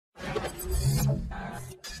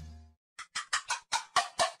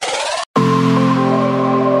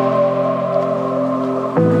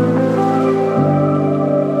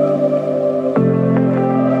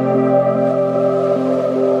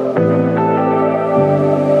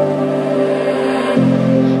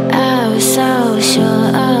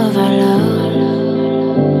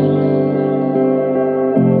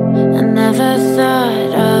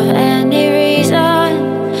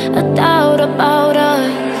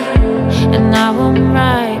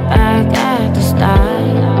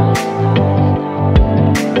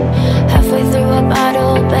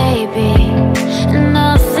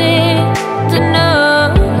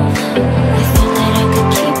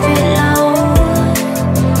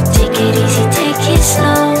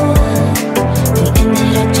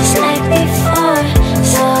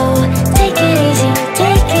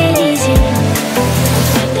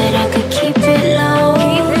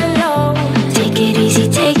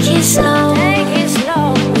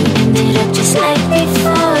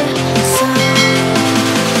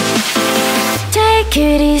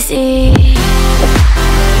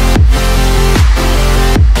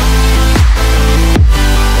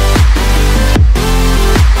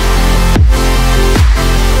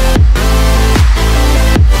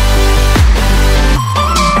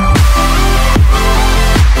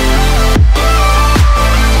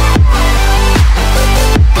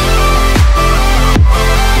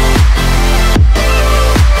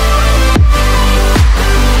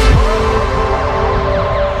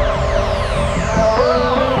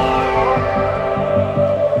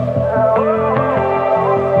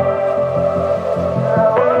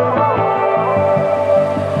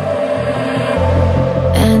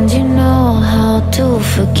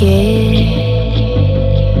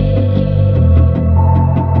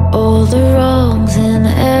all the wrongs and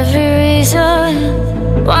every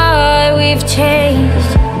reason why we've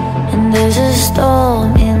changed. And there's a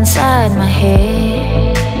storm inside my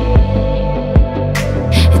head,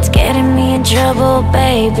 it's getting me in trouble,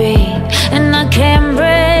 baby, and I can't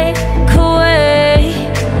break away.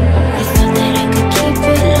 I thought that I could keep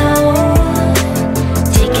it low,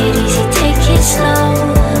 take it easy, take it slow.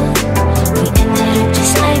 We ended up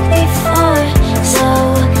just like before, so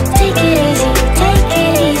take it easy, take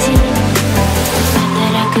it easy. I thought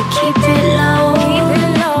that I could keep it low,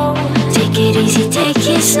 take it easy, take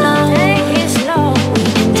it slow. We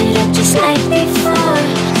ended up just like before,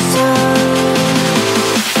 so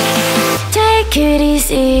take it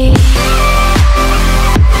easy.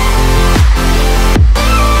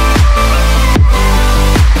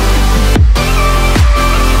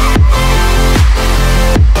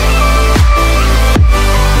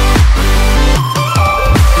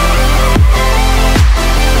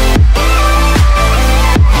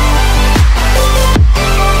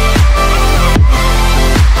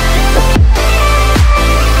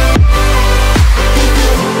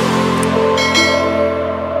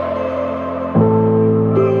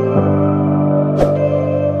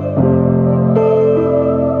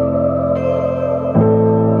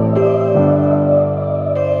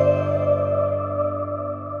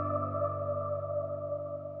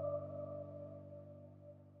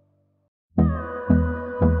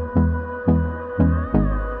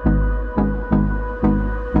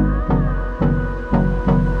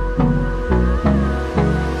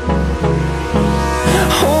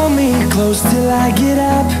 Close till I get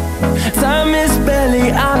up, time is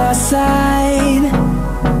barely on our side.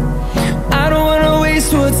 I don't wanna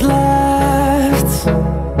waste what's left.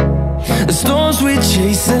 The storms we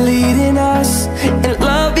chase are leading us, and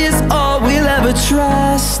love is all we'll ever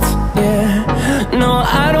trust. Yeah, no,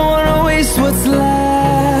 I don't wanna waste what's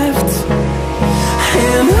left.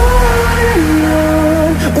 And on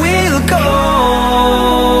we'll go,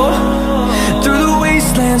 through the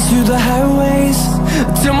wastelands, through the highways,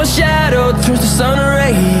 till my shadow turns to sun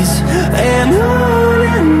rays. And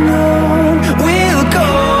on we'll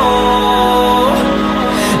go,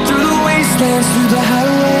 through the wastelands, through the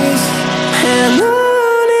highways, and on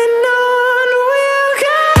we'll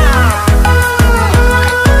go.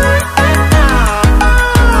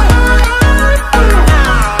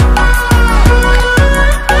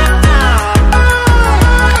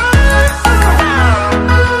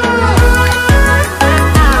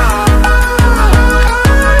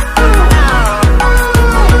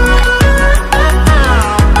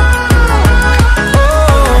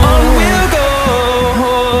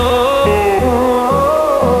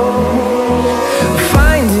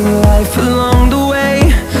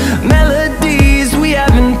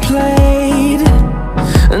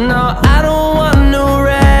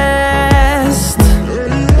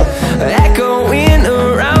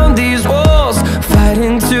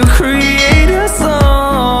 To create a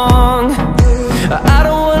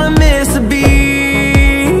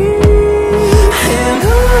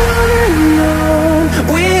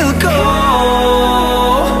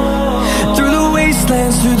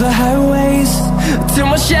highways, till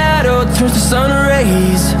my shadow turns to sun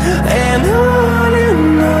rays. And on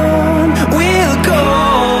we'll go,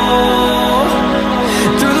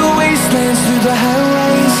 through the wastelands, through the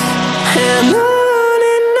highways. And on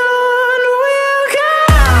we'll go.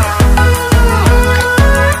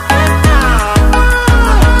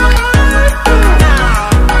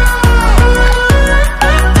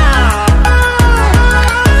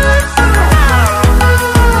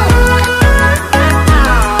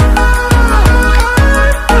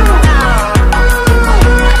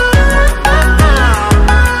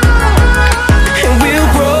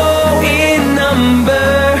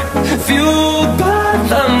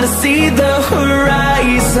 See the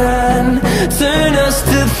horizon, turn us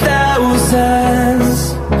to thousands,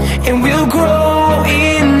 and we'll grow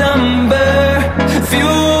in number,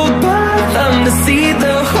 fueled by them to see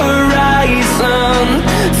the horizon,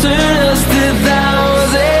 turn us to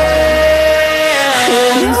thousands.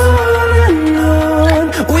 And on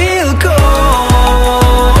we'll go,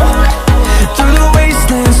 through the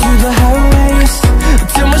wastelands, through the highways,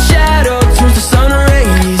 till my shadow turns to sun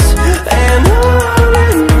rays. And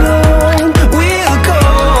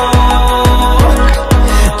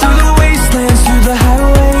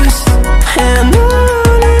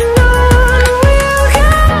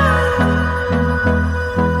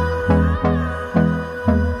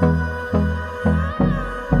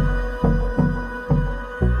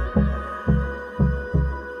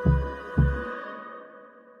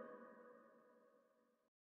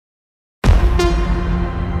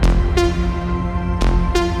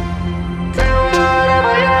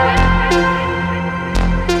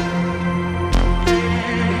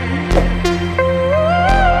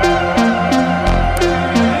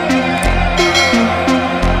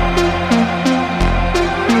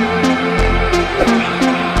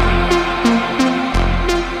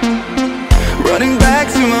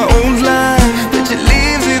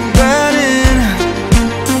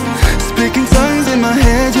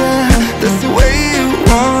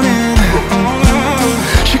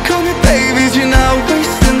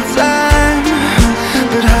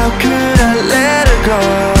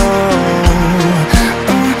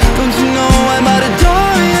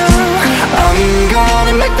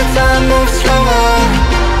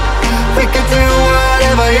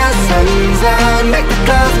make the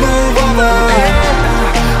clouds move over.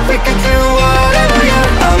 We can do whatever,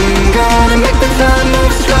 yeah. I'm gonna make the time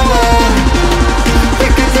move slower. We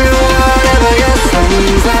can do whatever, yeah.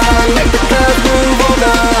 Sun's out, make the clouds move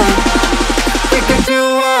over. We can do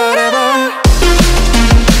whatever.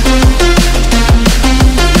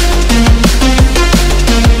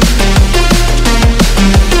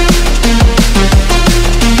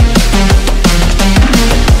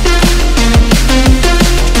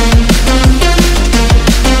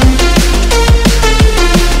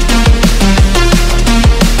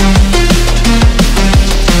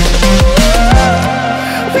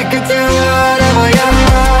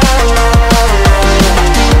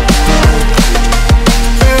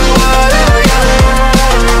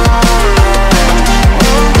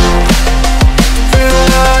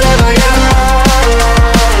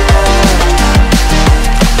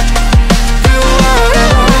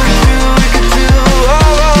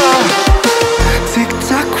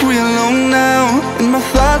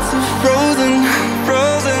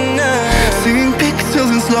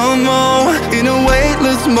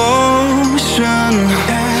 Motion.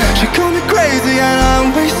 She called me crazy and I'm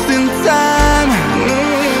wasting time.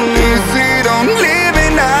 Easy, don't leave me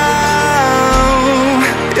now.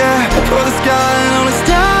 Yeah, for the sky and all its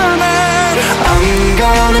diamond. I'm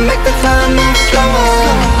gonna make the time move slower.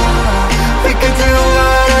 We can do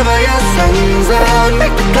whatever, yeah. Sun's out,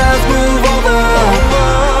 make the clouds move over.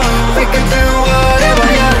 We can do whatever,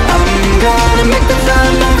 yeah. I'm gonna make the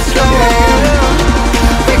time move slower.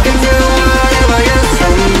 We can do whatever, yeah.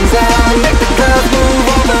 Sun's out, make the clouds move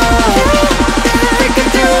over. We can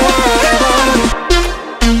do whatever.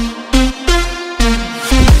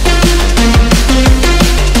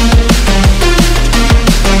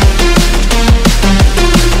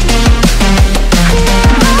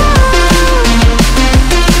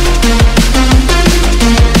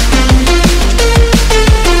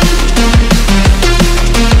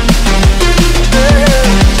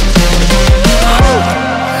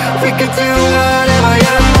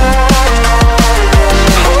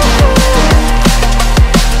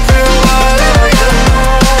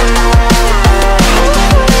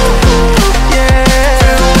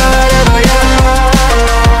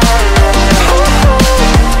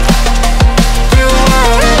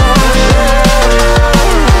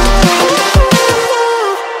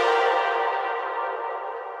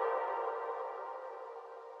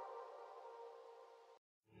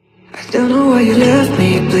 Don't know why you left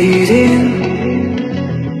me bleeding.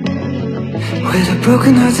 With a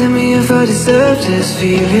broken heart, tell me if I deserve this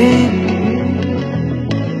feeling.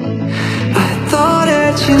 I thought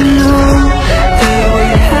that you knew that we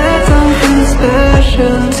had something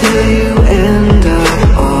special till you end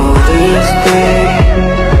up all this way.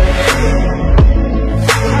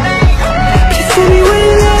 Please tell me why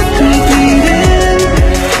you left me bleeding.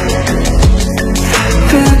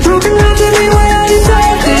 With a broken heart, tell me why I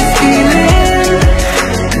deserve this feeling.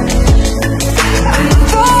 I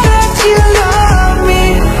thought that you loved me,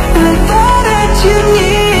 I thought that you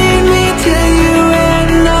need me till you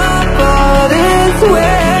end up all this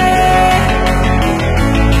way.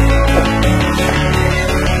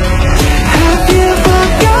 Have you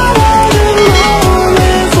forgot all the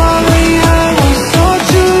moments while we had was so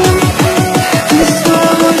true? This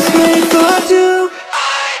love was made for two.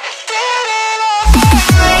 I did it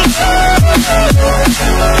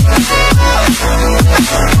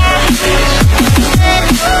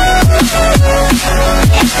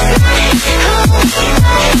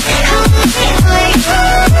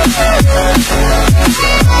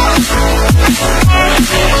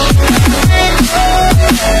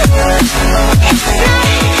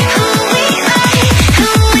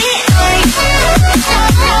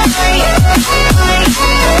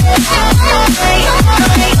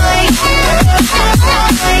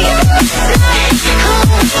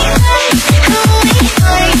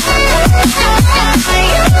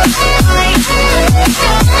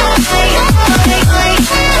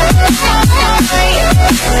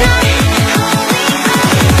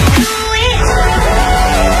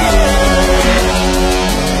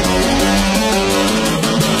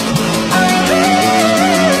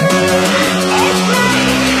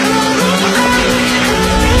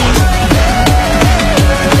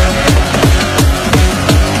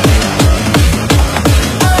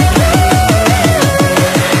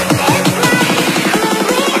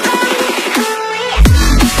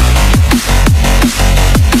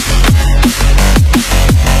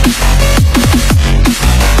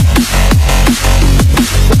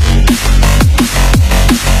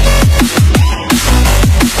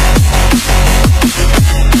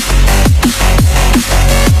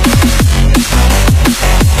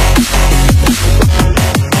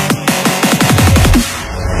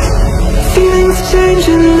change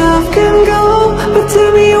and love can go